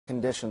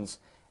conditions,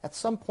 at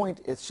some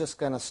point it's just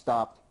going to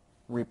stop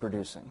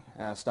reproducing,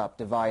 stop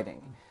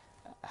dividing.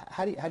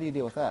 How do you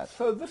deal with that?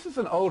 So this is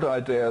an old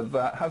idea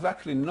that has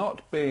actually not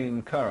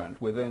been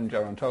current within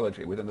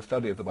gerontology, within the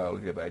study of the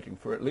biology of aging,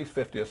 for at least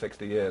 50 or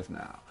 60 years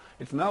now.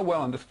 It's now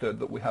well understood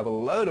that we have a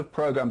load of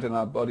programs in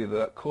our body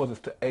that cause us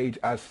to age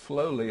as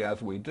slowly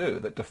as we do,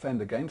 that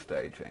defend against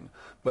aging,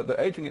 but that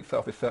aging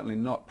itself is certainly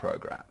not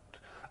programmed.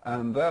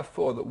 And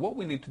therefore, that what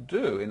we need to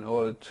do in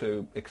order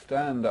to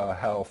extend our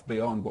health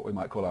beyond what we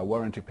might call our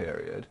warranty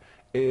period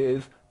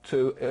is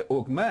to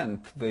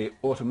augment the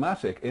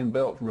automatic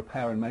inbuilt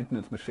repair and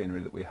maintenance machinery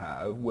that we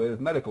have with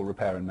medical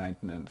repair and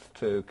maintenance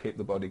to keep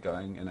the body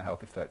going in a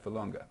healthy state for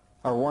longer.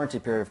 Our warranty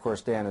period, of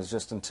course, Dan, is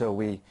just until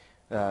we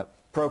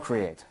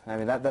procreate. I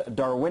mean, that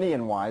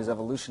Darwinian-wise,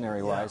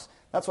 evolutionary-wise,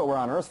 that's what we're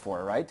on Earth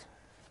for, right?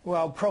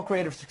 Well,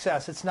 procreative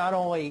success, it's not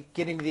only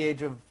getting to the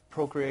age of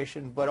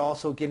procreation, but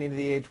also getting to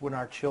the age when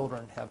our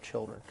children have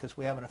children, because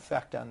we have an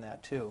effect on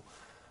that, too.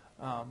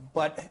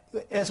 But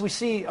as we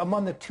see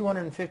among the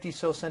 250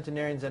 so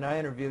centenarians that I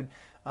interviewed,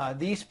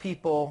 these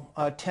people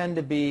tend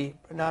to be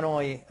not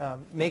only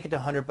make it to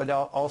 100, but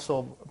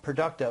also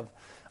productive.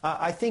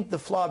 I think the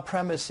flawed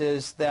premise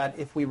is that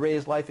if we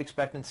raise life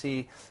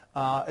expectancy,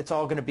 it's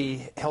all going to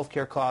be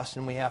healthcare costs,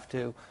 and we have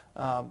to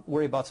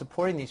worry about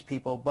supporting these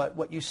people. But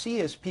what you see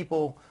is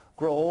people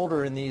grow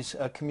older in these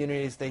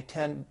communities, they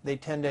tend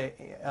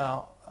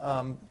to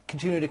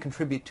continue to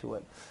contribute to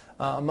it.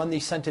 Among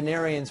these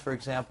centenarians, for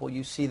example,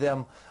 you see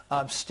them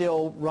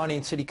still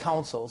running city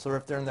councils, or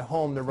if they're in their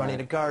home, they're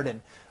running a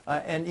garden.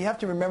 And you have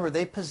to remember,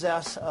 they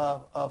possess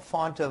a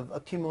font of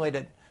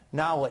accumulated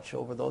knowledge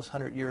over those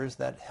 100 years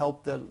that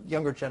help the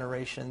younger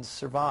generations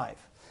survive.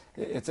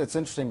 It's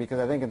interesting because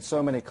I think in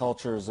so many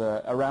cultures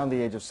around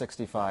the age of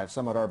 65,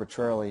 somewhat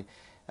arbitrarily,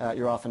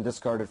 you're often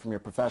discarded from your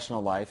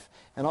professional life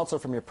and also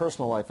from your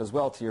personal life as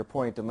well, to your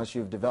point, unless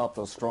you've developed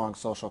those strong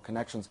social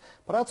connections.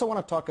 But I also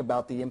want to talk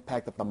about the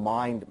impact that the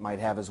mind might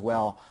have as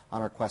well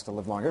on our quest to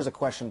live long. Here's a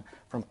question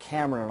from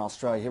Cameron in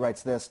Australia. He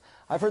writes this: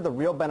 I've heard the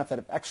real benefit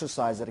of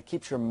exercise, that it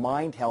keeps your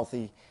mind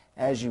healthy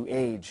as you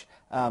age.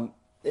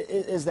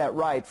 Is that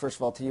right, first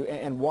of all, to you,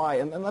 and why?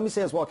 And let me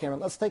say as well, Cameron,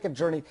 let's take a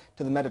journey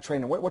to the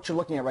Mediterranean. What you're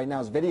looking at right now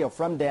is video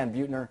from Dan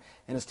Buettner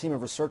and his team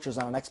of researchers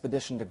on an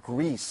expedition to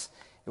Greece.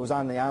 It was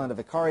on the island of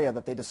Icaria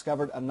that they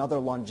discovered another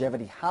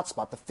longevity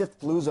hotspot, the fifth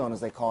blue zone,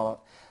 as they call it.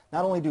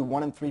 Not only do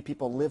 1 in 3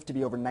 people live to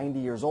be over 90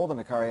 years old in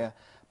Icaria,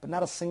 but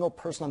not a single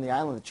person on the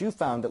island that you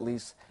found, at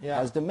least,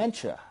 has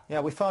dementia.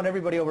 Yeah, we found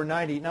everybody over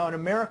 90. Now, in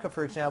America,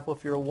 for example,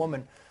 if you're a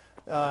woman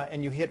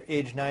and you hit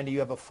age 90, you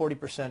have a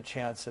 40%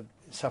 chance of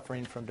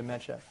suffering from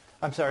dementia.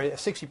 I'm sorry,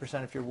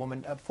 60% if you're a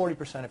woman,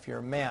 40% if you're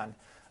a man.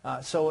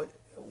 So,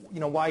 you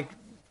know,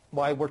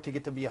 why work to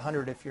get to be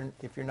 100 if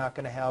you're not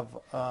going to have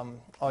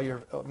all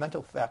your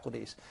mental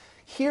faculties?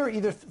 Here,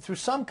 either through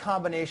some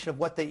combination of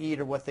what they eat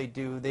or what they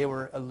do, they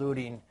were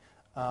eluding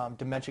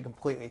dementia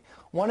completely.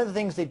 One of the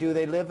things they do,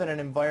 they live in an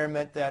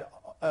environment that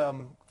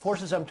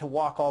forces them to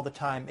walk all the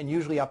time, and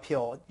usually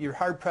uphill. You're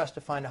hard-pressed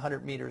to find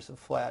 100 meters of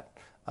flat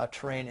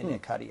terrain in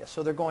Icaria.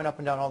 So they're going up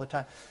and down all the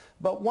time.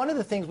 But one of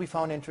the things we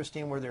found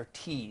interesting were their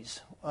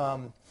teas.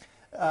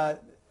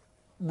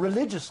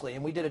 Religiously,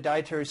 and we did a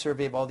dietary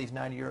survey of all these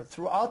 90-year-olds,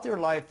 throughout their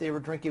life they were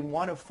drinking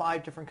 1 of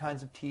 5 different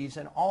kinds of teas,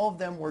 and all of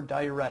them were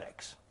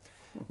diuretics.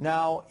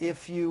 Now,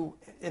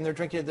 and they're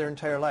drinking it their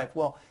entire life.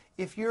 Well,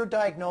 if you're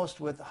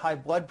diagnosed with high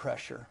blood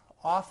pressure,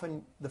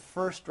 often the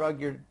first drug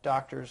your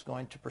doctor is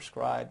going to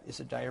prescribe is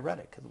a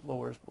diuretic, because it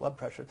lowers blood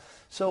pressure.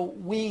 So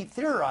we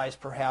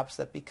theorized perhaps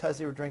that because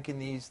they were drinking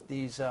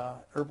these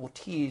herbal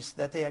teas,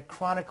 that they had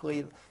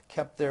chronically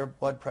kept their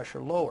blood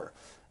pressure lower.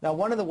 Now,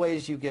 one of the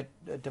ways you get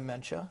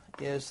dementia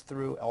is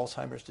through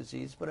Alzheimer's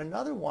disease, but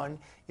another one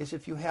is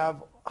if you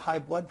have high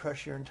blood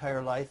pressure your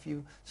entire life,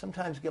 you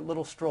sometimes get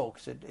little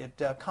strokes.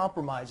 It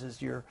compromises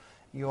the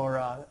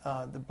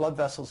blood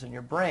vessels in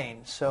your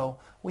brain. So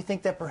we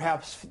think that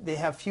perhaps they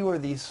have fewer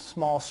of these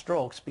small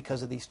strokes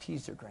because of these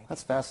teas they're drinking.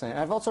 That's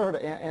fascinating. I've also heard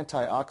of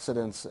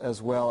antioxidants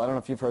as well. I don't know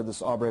if you've heard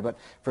this, Aubrey, but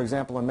for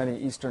example, in many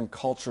Eastern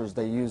cultures,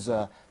 they use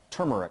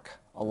turmeric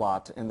a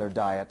lot in their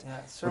diet,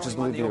 which is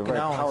believed to be a very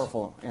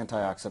powerful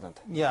antioxidant.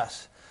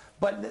 Yes.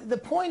 But the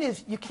point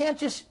is, you can't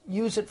just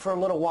use it for a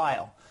little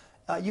while.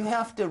 You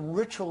have to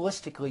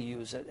ritualistically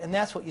use it, and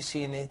that's what you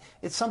see.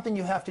 It's something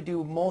you have to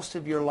do most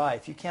of your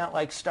life. You can't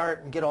like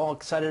start and get all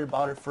excited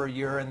about it for a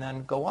year and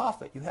then go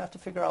off it. You have to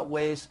figure out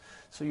ways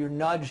so you're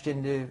nudged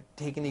into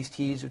taking these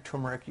teas of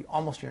turmeric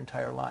almost your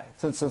entire life.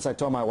 Since I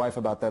told my wife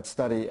about that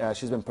study,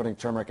 she's been putting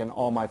turmeric in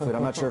all my food.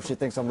 I'm not sure if she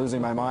thinks I'm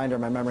losing my mind or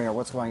my memory or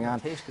what's going on.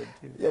 It tastes good,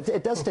 too.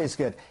 It does taste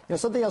good. You know,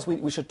 something else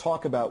we should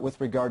talk about with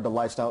regard to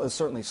lifestyle is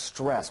certainly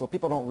stress. What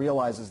people don't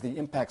realize is the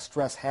impact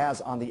stress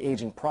has on the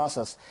aging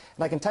process.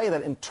 And I can tell you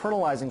that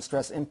internalizing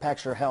stress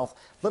impacts your health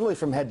literally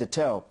from head to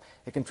toe.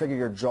 It can trigger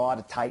your jaw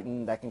to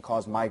tighten. That can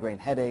cause migraine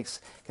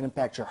headaches. It can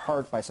impact your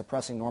heart by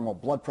suppressing normal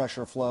blood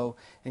pressure flow,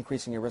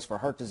 increasing your risk for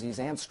heart disease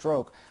and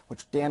stroke,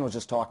 which Dan was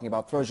just talking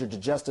about. Throws your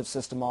digestive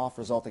system off,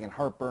 resulting in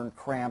heartburn,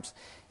 cramps.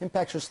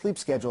 Impacts your sleep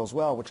schedule as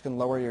well, which can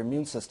lower your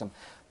immune system.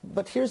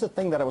 But here's the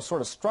thing that I was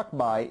sort of struck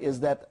by is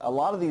that a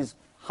lot of these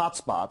hot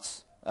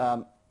spots,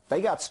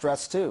 they got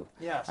stress too.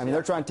 Yes, I mean,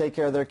 they're trying to take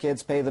care of their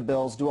kids, pay the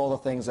bills, do all the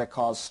things that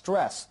cause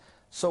stress.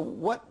 So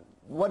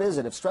what is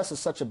it? If stress is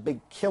such a big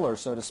killer,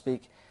 so to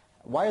speak,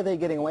 why are they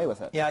getting away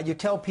with it? Yeah, you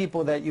tell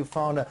people that you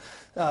found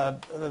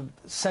a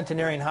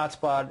centenarian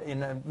hotspot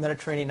in a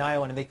Mediterranean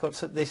island,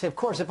 and they say, of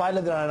course, if I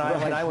lived on an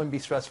island, I wouldn't be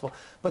stressful.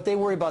 But they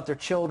worry about their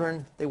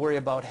children. They worry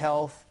about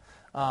health.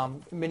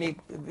 In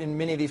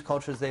many of these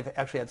cultures, they've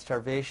actually had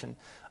starvation.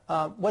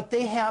 What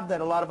they have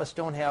that a lot of us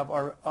don't have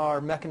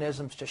are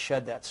mechanisms to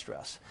shed that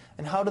stress.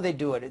 And how do they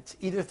do it? It's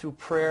either through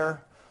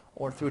prayer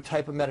or through a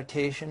type of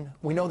meditation.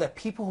 We know that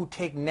people who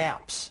take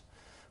naps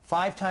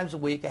 5 times a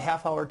week, a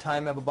half-hour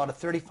time, have about a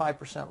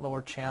 35%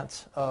 lower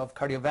chance of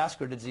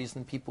cardiovascular disease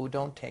than people who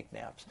don't take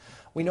naps.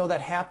 We know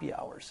that happy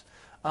hours.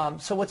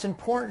 So what's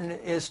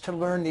important is to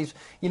learn these.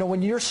 You know,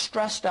 when you're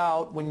stressed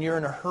out, when you're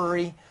in a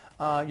hurry,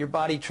 your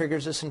body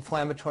triggers this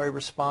inflammatory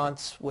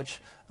response, which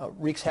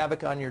wreaks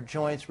havoc on your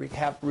joints,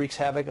 wreaks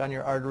havoc on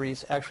your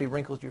arteries, actually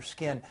wrinkles your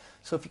skin.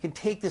 So if you can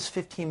take this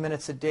 15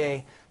 minutes a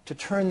day to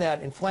turn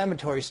that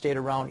inflammatory state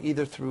around,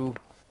 either through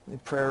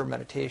prayer,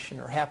 meditation,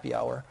 or happy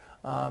hour,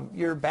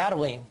 you're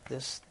battling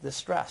this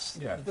stress,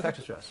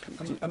 infectious stress.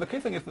 And the key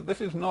thing is that this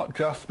is not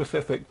just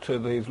specific to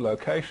these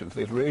locations,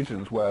 these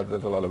regions where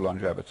there's a lot of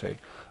longevity.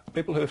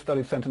 People who have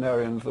studied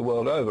centenarians the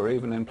world over,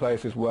 even in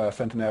places where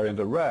centenarians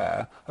are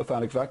rare, have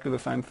found exactly the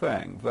same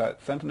thing,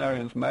 that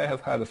centenarians may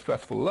have had a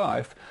stressful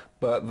life,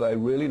 but they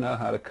really know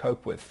how to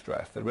cope with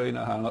stress. They really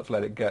know how not to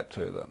let it get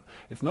to them.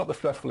 It's not the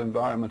stressful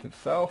environment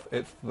itself,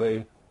 it's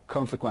the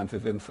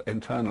consequences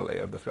internally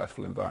of the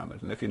stressful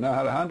environment. And if you know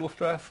how to handle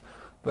stress,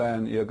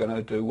 then you're going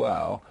to do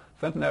well.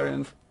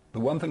 Centenarians, the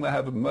one thing they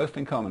have most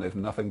in common is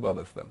nothing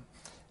bothers them.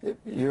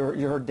 You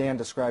heard Dan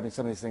describing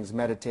some of these things,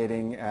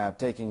 meditating,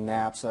 taking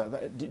naps.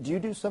 Do you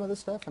do some of this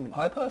stuff?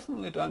 I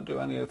personally don't do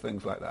any of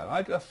things like that.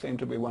 I just seem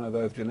to be one of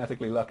those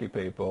genetically lucky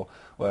people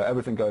where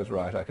everything goes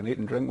right. I can eat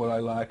and drink what I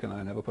like, and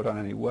I never put on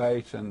any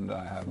weight, and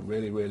I have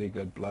really, really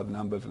good blood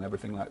numbers and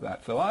everything like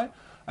that. So I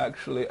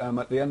actually am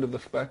at the end of the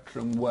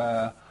spectrum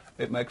where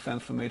it makes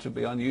sense for me to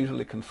be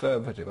unusually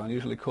conservative,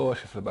 unusually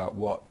cautious about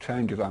what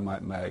changes I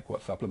might make,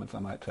 what supplements I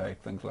might take,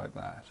 things like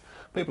that.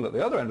 People at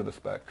the other end of the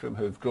spectrum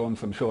who've drawn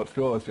some short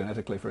straws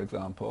genetically, for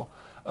example,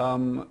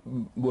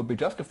 would be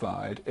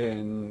justified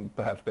in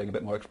perhaps being a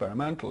bit more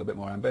experimental, a bit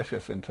more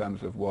ambitious in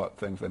terms of what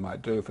things they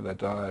might do for their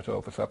diet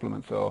or for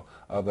supplements or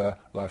other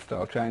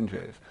lifestyle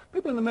changes.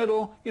 People in the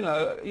middle, you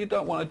know, you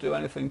don't want to do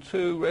anything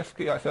too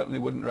risky. I certainly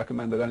wouldn't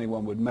recommend that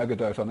anyone would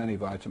megadose on any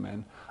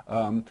vitamin,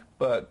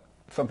 but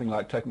something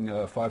like taking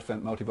a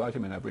 5-cent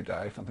multivitamin every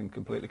day, something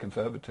completely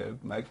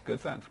conservative, makes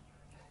good sense.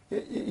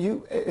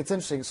 It's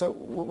interesting. So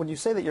when you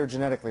say that you're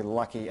genetically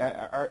lucky,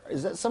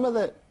 is that some of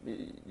the,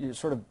 you're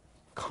sort of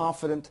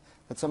confident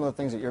that some of the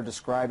things that you're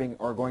describing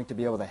are going to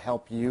be able to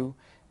help you?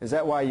 Is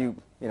that why you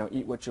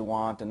eat what you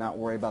want and not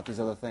worry about these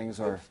other things?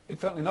 Or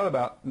it's certainly not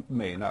about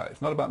me, no.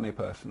 It's not about me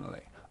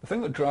personally. The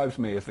thing that drives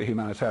me is the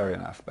humanitarian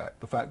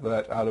aspect, the fact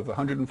that out of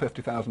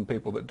 150,000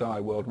 people that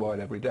die worldwide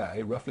every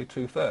day, roughly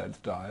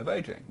 2/3 die of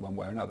aging, one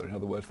way or another. In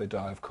other words, they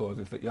die of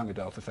causes that young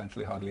adults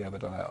essentially hardly ever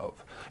die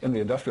of. In the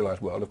industrialized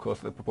world, of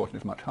course, the proportion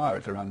is much higher.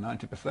 It's around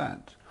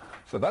 90%.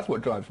 So that's what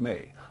drives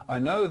me. I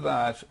know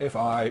that if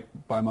I,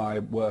 by my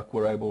work,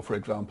 were able, for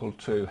example,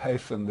 to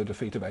hasten the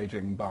defeat of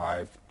aging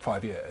by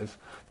 5 years,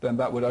 then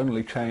that would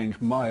only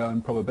change my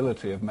own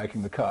probability of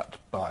making the cut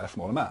by a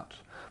small amount.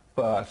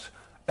 But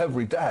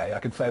every day I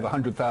could save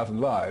 100,000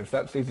 lives.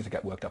 That's easy to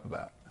get worked up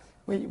about.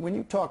 When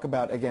you talk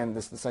about, again,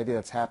 this idea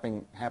that's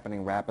happening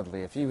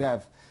rapidly, if you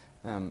have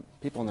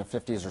people in their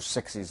 50s or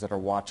 60s that are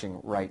watching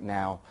right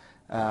now,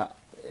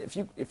 if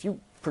you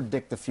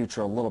predict the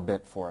future a little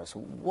bit for us,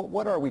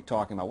 what are we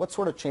talking about? What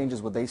sort of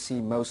changes would they see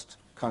most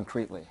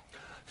concretely?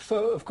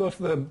 So, of course,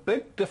 the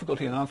big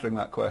difficulty in answering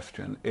that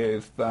question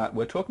is that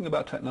we're talking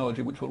about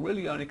technology which will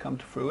really only come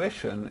to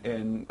fruition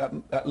in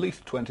at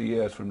least 20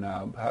 years from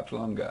now, perhaps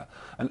longer.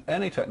 And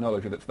any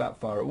technology that's that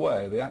far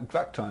away, the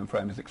exact time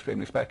frame is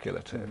extremely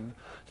speculative.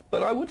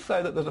 But I would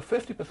say that there's a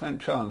 50%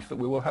 chance that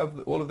we will have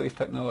all of these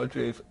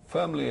technologies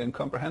firmly and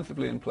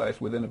comprehensively in place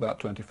within about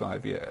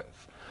 25 years.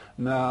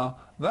 Now,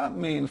 that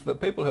means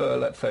that people who are,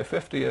 let's say,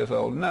 50 years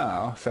old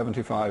now,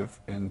 75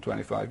 in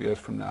 25 years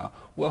from now,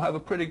 will have a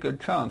pretty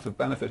good chance of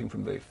benefiting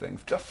from these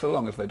things, just so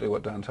long as they do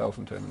what Dan tells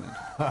them to in the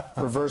meantime.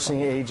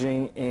 Reversing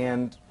aging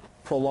and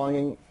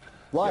prolonging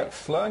life. Yeah,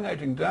 slowing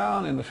aging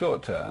down in the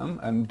short term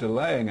and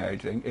delaying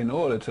aging in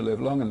order to live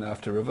long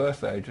enough to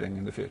reverse aging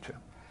in the future.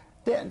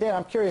 Dan,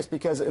 I'm curious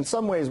because in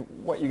some ways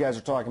what you guys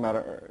are talking about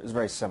is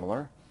very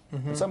similar.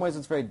 In some ways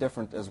it's very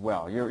different as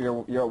well.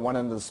 You're at one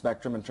end of the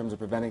spectrum in terms of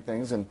preventing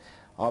things, and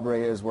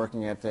Aubrey is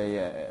working at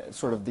a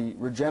sort of the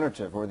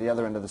regenerative or the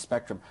other end of the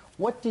spectrum.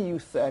 What do you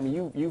I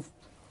mean, you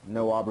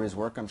know Aubrey's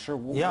work, I'm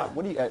sure. Yeah.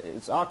 What do you,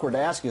 it's awkward to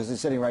ask you as he's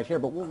sitting right here,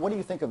 but what do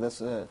you think of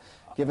this,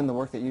 given the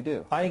work that you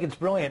do? I think it's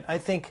brilliant. I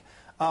think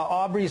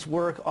Aubrey's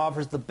work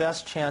offers the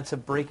best chance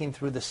of breaking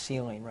through the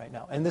ceiling right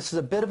now. And this is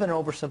a bit of an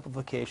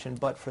oversimplification,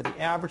 but for the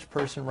average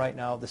person right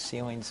now, the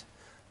ceiling's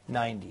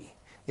 90.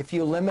 If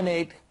you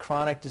eliminate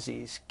chronic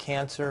disease,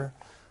 cancer,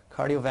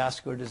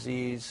 cardiovascular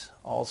disease,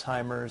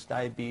 Alzheimer's,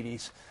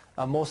 diabetes,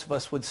 most of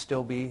us would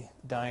still be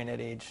dying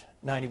at age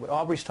 90. What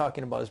Aubrey's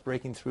talking about is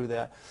breaking through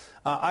that.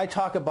 I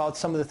talk about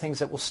some of the things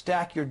that will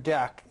stack your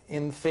deck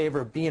in favor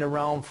of being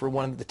around for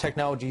when the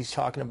technology he's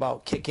talking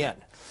about kick in.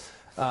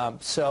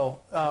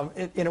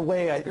 In a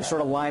way, you're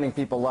sort of lining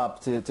people up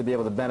to be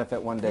able to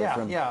benefit one day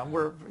from... Yeah,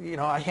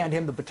 I hand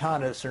him the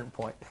baton at a certain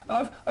point.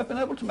 I've been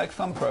able to make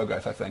some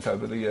progress, I think,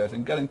 over the years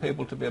in getting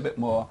people to be a bit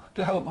more,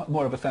 to have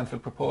more of a sense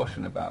of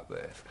proportion about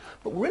this.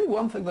 But really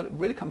one thing that it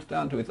really comes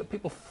down to is that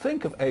people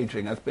think of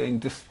aging as being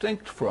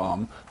distinct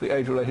from the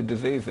age-related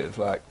diseases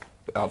like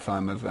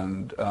Alzheimer's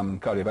and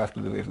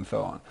cardiovascular disease and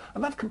so on.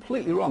 And that's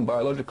completely wrong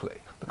biologically.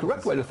 The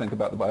correct way to think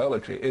about the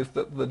biology is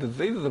that the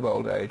diseases of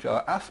old age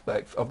are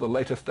aspects of the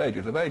later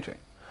stages of aging,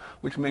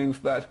 which means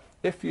that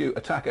if you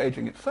attack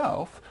aging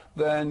itself,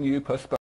 then you postpone